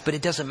guys, but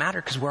it doesn't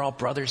matter because we're all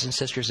brothers and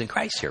sisters in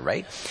Christ here,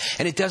 right?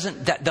 And it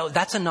doesn't,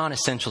 that's a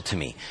non-essential to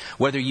me.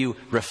 Whether you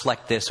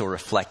reflect this or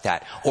reflect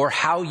that, or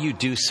how you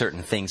do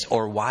certain things,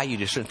 or why you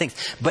do certain things.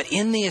 But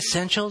in the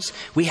essentials,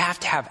 we have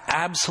to have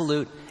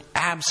absolute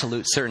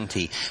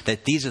certainty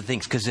that these are the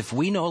things. Because if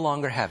we no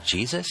longer have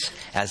Jesus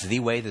as the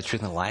way, the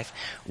truth, and the life,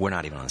 we're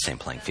not even on the same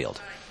playing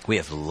field. We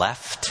have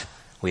left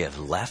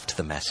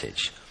the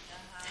message.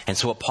 And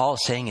so what Paul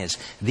is saying is,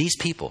 these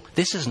people,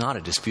 this is not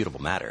a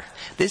disputable matter.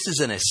 This is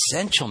an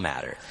essential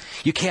matter.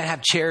 You can't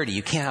have charity.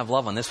 You can't have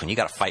love on this one. You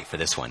got to fight for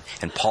this one.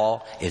 And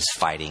Paul is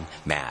fighting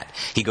mad.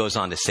 He goes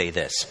on to say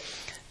this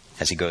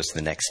as he goes to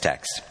the next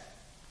text.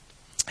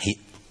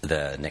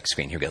 The next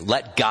screen. Here we go.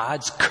 Let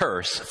God's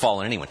curse fall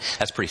on anyone.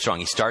 That's pretty strong.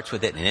 He starts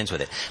with it and ends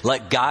with it.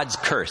 Let God's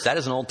curse. That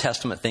is an Old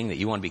Testament thing that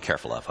you want to be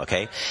careful of,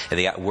 okay?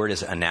 The word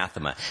is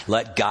anathema.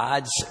 Let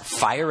God's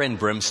fire and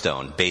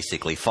brimstone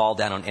basically fall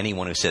down on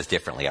anyone who says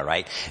differently, all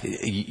right?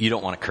 You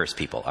don't want to curse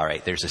people, all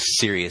right? There's a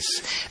serious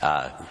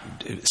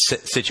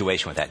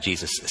situation with that.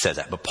 Jesus says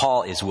that. But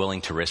Paul is willing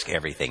to risk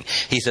everything.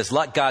 He says,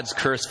 let God's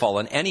curse fall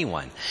on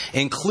anyone,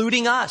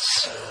 including us,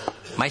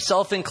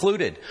 myself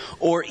included,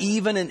 or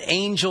even an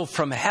angel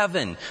from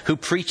heaven who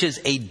preaches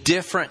a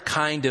different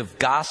kind of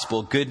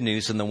gospel, good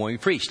news, than the one we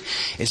preached.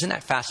 Isn't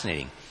that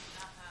fascinating?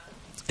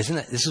 This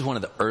is one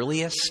of the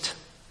earliest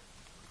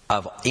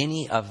of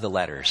any of the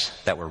letters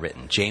that were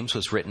written. James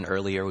was written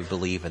earlier, we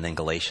believe, and then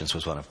Galatians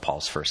was one of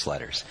Paul's first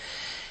letters.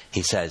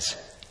 He says,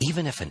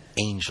 even if an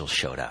angel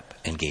showed up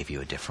and gave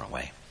you a different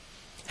way.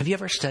 Have you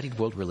ever studied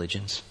world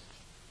religions?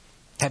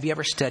 Have you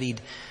ever studied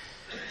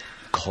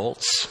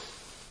cults?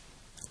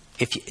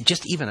 If you,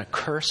 just even a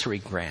cursory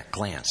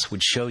glance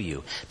would show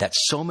you that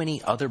so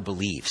many other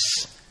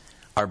beliefs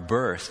are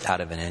birthed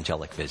out of an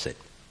angelic visit.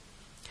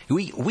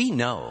 We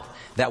know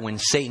that when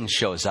Satan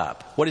shows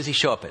up, what does he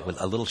show up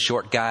with? A little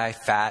short guy,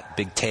 fat,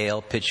 big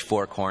tail,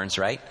 pitchfork horns,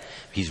 right?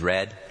 He's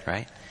red,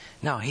 right?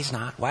 No, he's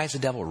not. Why is the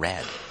devil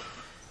red?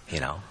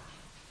 You know?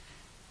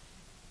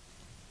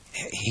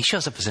 He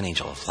shows up as an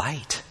angel of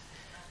light.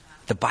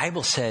 The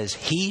Bible says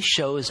he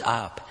shows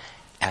up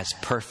as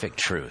perfect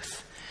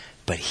truth,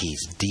 but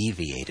he's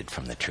deviated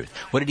from the truth.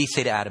 What did he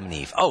say to Adam and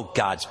Eve? Oh,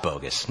 God's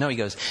bogus. No, he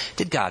goes,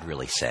 did God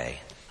really say?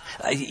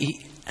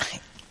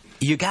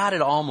 You got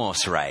it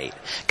almost right.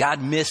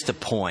 God missed a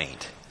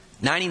point.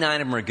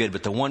 99 of them are good,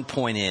 but the one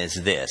point is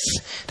this.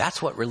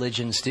 That's what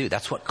religions do.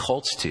 That's what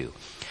cults do.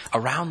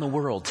 Around the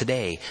world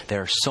today,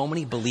 there are so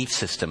many belief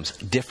systems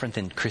different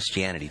than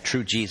Christianity,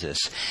 true Jesus,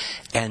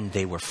 and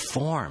they were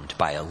formed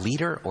by a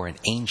leader or an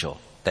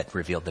angel that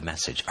revealed the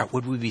message.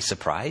 Would we be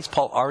surprised?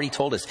 Paul already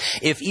told us,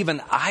 if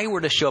even I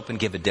were to show up and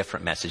give a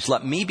different message,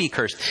 let me be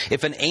cursed.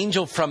 If an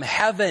angel from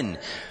heaven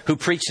who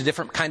preached a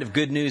different kind of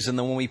good news than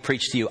the one we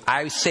preach to you,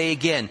 I say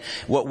again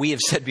what we have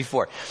said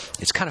before.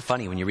 It's kind of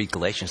funny when you read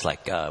Galatians,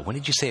 like, when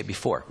did you say it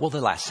before? Well,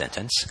 the last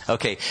sentence.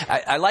 Okay,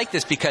 I like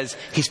this because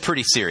he's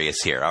pretty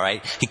serious here, all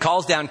right? He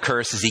calls down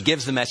curses, he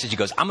gives the message, he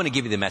goes, I'm going to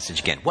give you the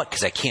message again. What,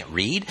 because I can't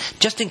read?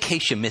 Just in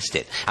case you missed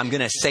it, I'm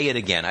going to say it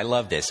again. I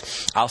love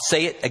this. I'll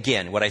say it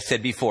again, what I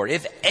said before.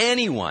 If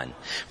anyone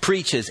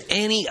preaches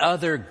any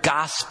other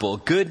gospel,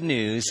 good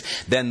news,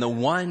 than the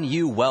one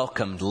you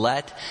welcomed,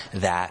 let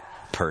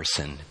that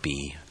person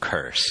be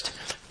cursed.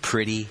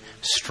 Pretty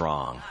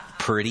strong,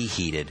 pretty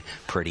heated,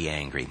 pretty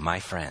angry.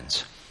 My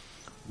friends,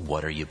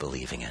 what are you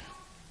believing in?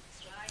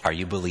 Are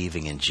you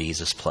believing in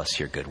Jesus plus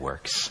your good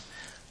works?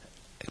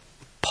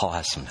 Paul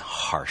has some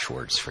harsh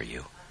words for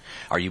you.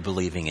 Are you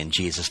believing in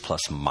Jesus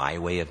plus my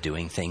way of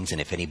doing things? And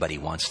if anybody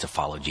wants to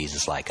follow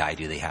Jesus like I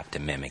do, they have to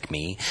mimic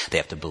me. They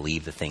have to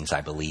believe the things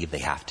I believe. They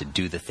have to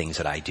do the things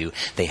that I do.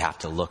 They have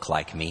to look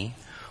like me.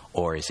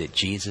 Or is it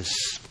Jesus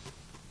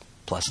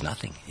plus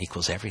nothing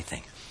equals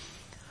everything?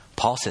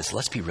 Paul says,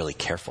 let's be really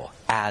careful.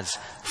 As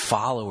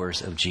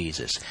followers of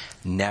Jesus,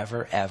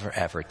 never, ever,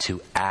 ever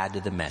to add to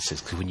the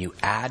message. Because when you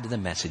add to the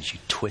message, you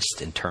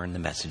twist and turn the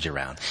message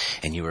around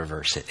and you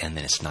reverse it. And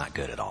then it's not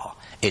good at all.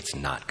 It's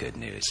not good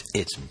news.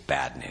 It's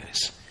bad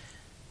news.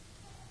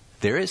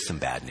 There is some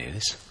bad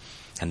news.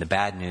 And the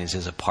bad news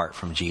is, apart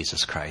from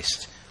Jesus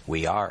Christ,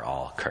 we are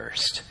all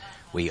cursed.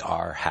 We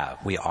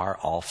are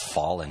all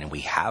fallen, and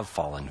we have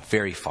fallen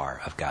very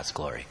far of God's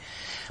glory.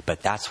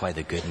 But that's why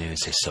the good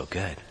news is so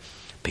good.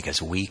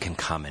 Because we can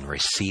come and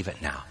receive it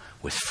now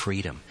with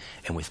freedom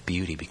and with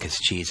beauty, because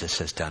Jesus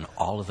has done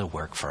all of the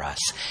work for us.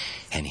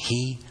 And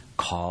he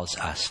calls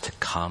us to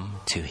come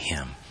to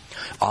him.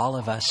 All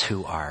of us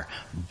who are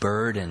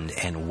burdened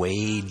and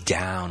weighed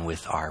down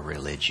with our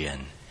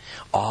religion,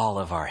 all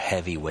of our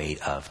heavy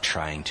weight of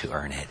trying to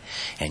earn it,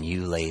 and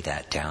you lay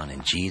that down,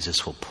 and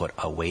Jesus will put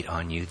a weight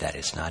on you that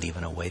is not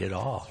even a weight at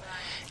all.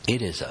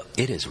 It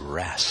is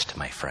rest,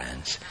 my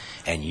friends,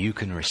 and you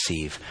can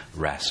receive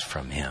rest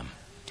from him.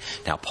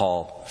 Now,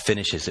 Paul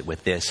finishes it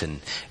with this,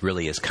 and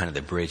really is kind of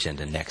the bridge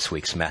into next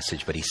week's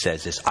message. But he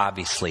says this,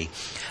 obviously,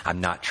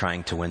 I'm not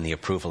trying to win the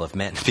approval of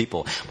men and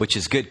people, which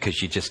is good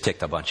because you just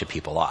ticked a bunch of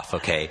people off,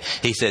 okay?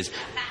 He says,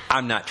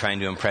 I'm not trying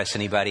to impress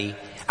anybody.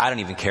 I don't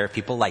even care if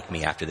people like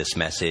me after this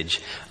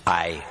message.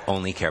 I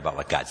only care about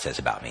what God says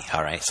about me,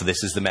 all right? So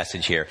this is the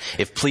message here.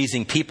 If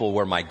pleasing people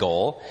were my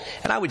goal,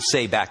 and I would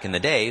say back in the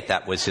day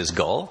that was his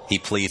goal. He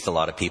pleased a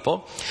lot of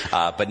people,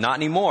 but not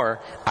anymore.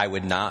 I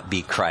would not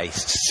be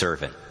Christ's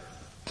servant.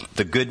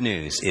 The good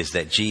news is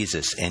that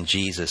Jesus and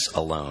Jesus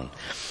alone.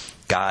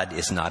 God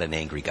is not an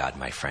angry God,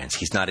 my friends.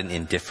 He's not an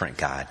indifferent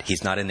God.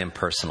 He's not an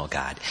impersonal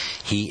God.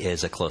 He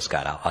is a close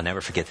God. I'll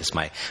never forget this.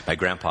 My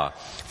grandpa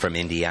from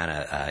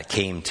Indiana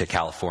came to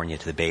California,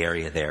 to the Bay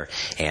Area there,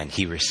 and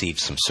he received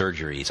some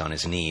surgeries on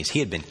his knees. He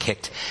had been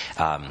kicked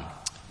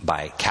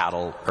by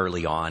cattle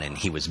early on, and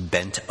he was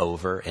bent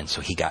over, and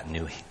so he got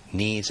new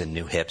knees and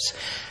new hips.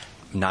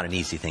 Not an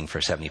easy thing for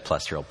a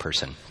 70-plus-year-old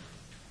person.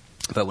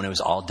 But when it was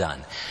all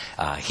done,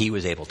 he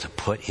was able to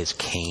put his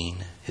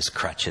cane, his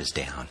crutches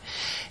down.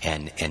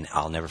 And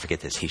I'll never forget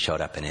this. He showed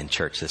up, and in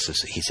church,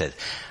 he said,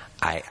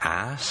 I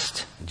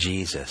asked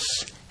Jesus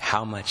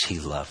how much he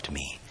loved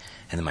me.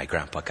 And then my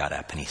grandpa got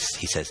up, and he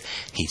says,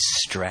 he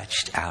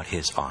stretched out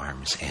his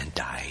arms and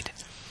died.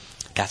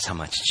 That's how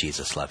much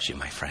Jesus loves you,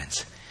 my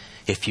friends.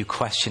 If you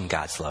question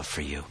God's love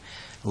for you,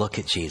 look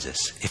at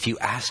Jesus. If you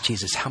ask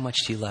Jesus, how much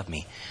do you love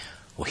me?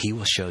 Well, he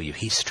will show you.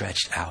 He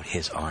stretched out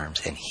his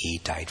arms and he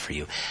died for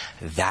you.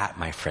 That,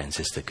 my friends,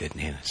 is the good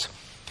news.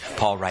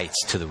 Paul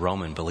writes to the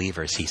Roman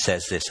believers. He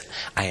says this,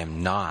 I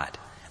am not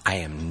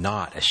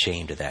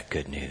ashamed of that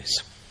good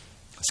news.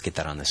 Let's get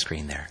that on the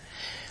screen there.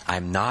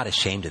 I'm not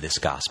ashamed of this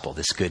gospel,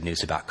 this good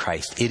news about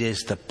Christ. It is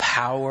the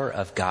power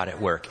of God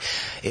at work.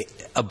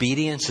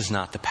 Obedience is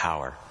not the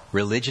power.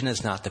 Religion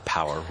is not the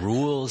power.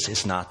 Rules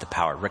is not the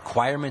power.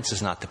 Requirements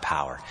is not the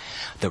power.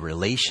 The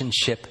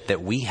relationship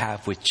that we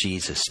have with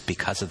Jesus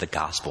because of the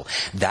gospel,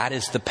 that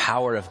is the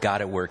power of God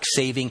at work,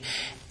 saving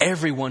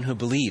everyone who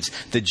believes,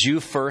 the Jew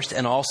first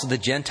and also the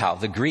Gentile,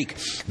 the Greek.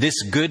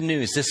 This good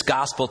news, this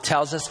gospel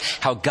tells us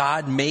how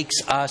God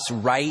makes us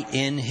right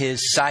in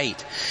His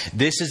sight.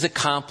 This is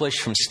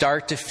accomplished from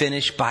start to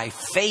finish by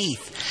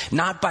faith,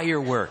 not by your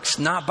works,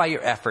 not by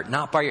your effort,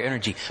 not by your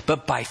energy,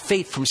 but by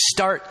faith from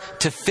start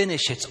to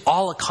finish. It's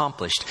all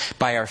accomplished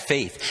by our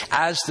faith.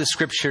 As the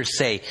scriptures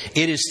say,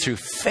 it is through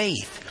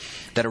faith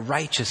that a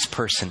righteous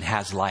person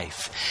has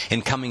life.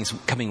 In coming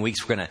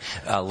weeks, we're going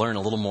to learn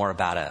a little more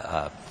about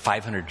a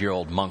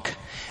 500-year-old monk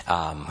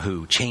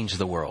who changed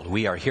the world.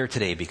 We are here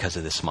today because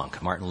of this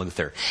monk, Martin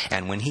Luther.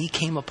 And when he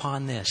came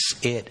upon this,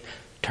 it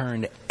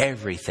turned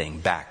everything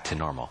back to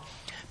normal.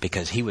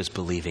 Because he was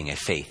believing a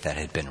faith that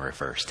had been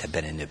reversed, had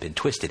been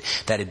twisted,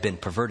 that had been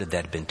perverted,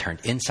 that had been turned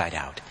inside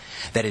out,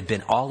 that had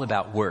been all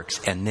about works,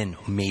 and then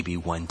maybe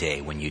one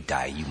day when you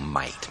die, you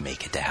might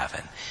make it to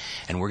heaven.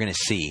 And we're going to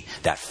see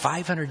that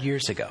 500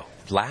 years ago,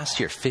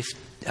 last year,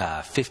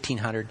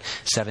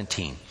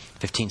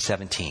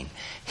 1517,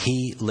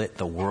 he lit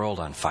the world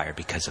on fire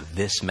because of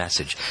this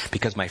message.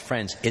 Because, my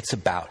friends, it's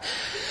about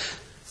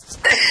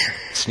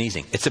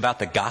sneezing. It's about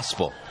the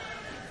gospel.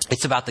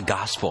 It's about the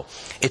gospel.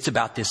 It's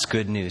about this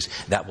good news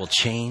that will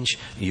change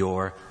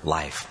your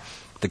life.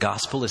 The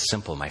gospel is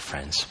simple, my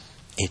friends.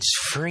 It's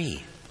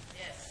free,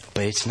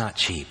 but it's not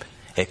cheap.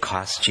 It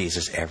costs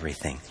Jesus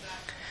everything.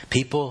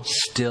 People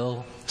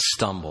still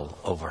stumble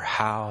over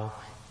how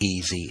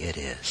easy it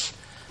is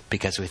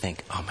because we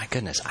think, oh my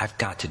goodness, I've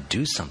got to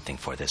do something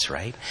for this,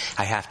 right?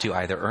 I have to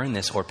either earn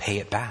this or pay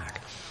it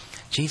back.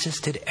 Jesus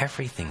did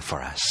everything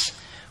for us.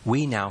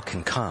 We now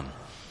can come.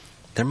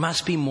 There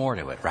must be more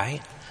to it,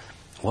 right?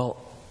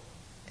 Well,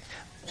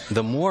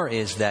 the more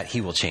is that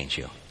He will change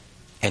you.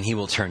 And He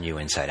will turn you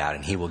inside out.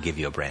 And He will give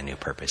you a brand new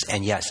purpose.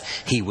 And yes,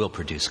 He will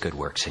produce good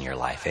works in your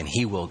life. And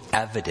He will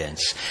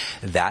evidence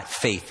that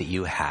faith that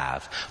you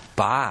have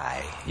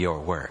by your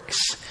works.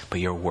 But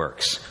your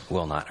works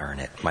will not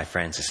earn it. My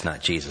friends, it's not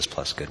Jesus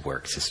plus good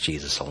works. It's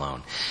Jesus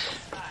alone.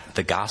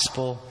 The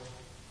gospel,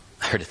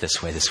 I heard it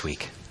this way this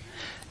week,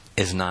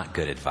 is not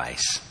good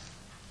advice.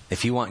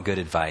 If you want good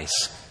advice,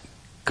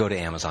 go to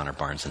Amazon or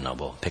Barnes &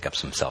 Noble, pick up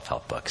some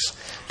self-help books.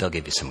 They'll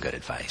give you some good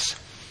advice.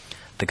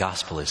 The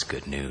gospel is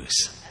good news,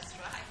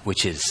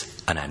 which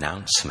is an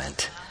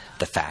announcement,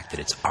 the fact that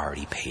it's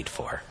already paid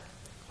for.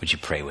 Would you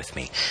pray with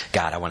me?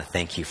 God, I want to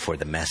thank you for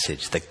the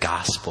message, the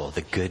gospel,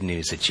 the good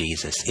news of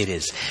Jesus. It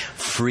is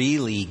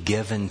freely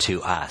given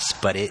to us,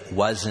 but it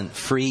wasn't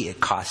free. It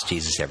cost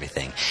Jesus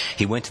everything.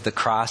 He went to the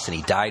cross and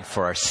He died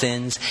for our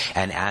sins.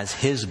 And as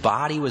His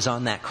body was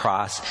on that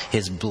cross,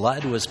 His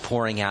blood was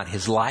pouring out,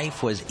 His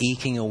life was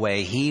eking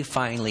away. He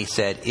finally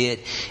said,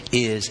 it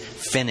is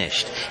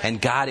finished. And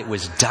God, it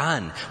was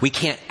done. We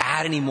can't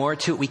add any more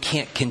to it. We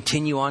can't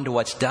continue on to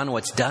what's done.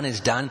 What's done is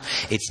done.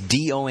 It's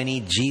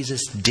D-O-N-E.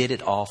 Jesus did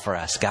it all for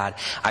us. God,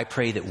 I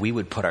pray that we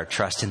would put our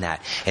trust in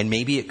that. And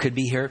maybe it could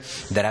be here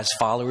that as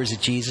followers of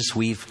Jesus,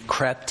 we've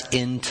crept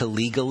into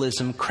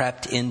legalism,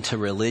 crept into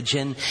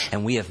religion,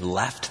 and we have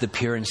left the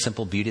pure and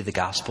simple beauty of the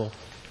gospel.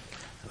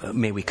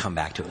 May we come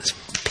back to it.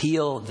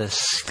 Peel the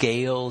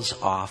scales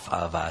off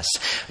of us.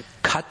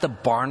 Cut the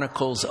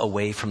barnacles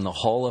away from the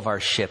hull of our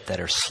ship that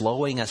are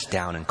slowing us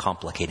down and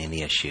complicating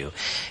the issue,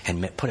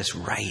 and put us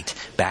right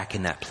back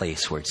in that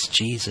place where it's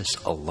Jesus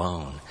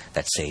alone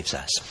that saves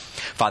us.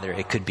 Father,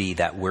 it could be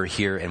that we're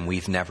here and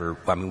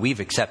we've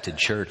accepted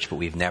church, but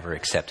we've never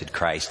accepted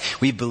Christ.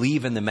 We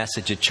believe in the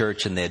message of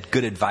church and the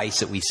good advice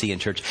that we see in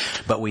church,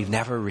 but we've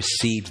never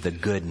received the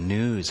good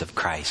news of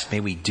Christ.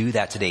 May we do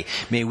that today.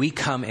 May we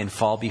come and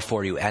fall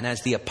before you. And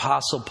as the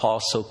Apostle Paul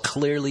so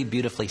clearly,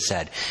 beautifully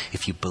said,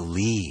 if you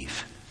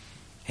believe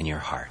in your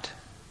heart,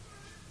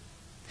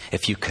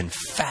 if you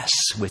confess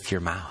with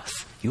your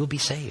mouth, you will be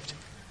saved.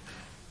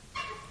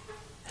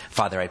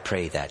 Father, I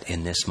pray that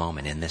in this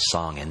moment, in this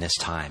song, in this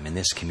time, in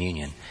this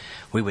communion,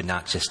 we would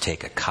not just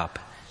take a cup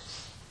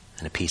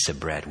and a piece of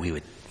bread. We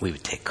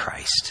would take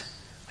Christ.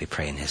 We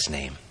pray in His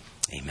name.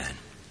 Amen.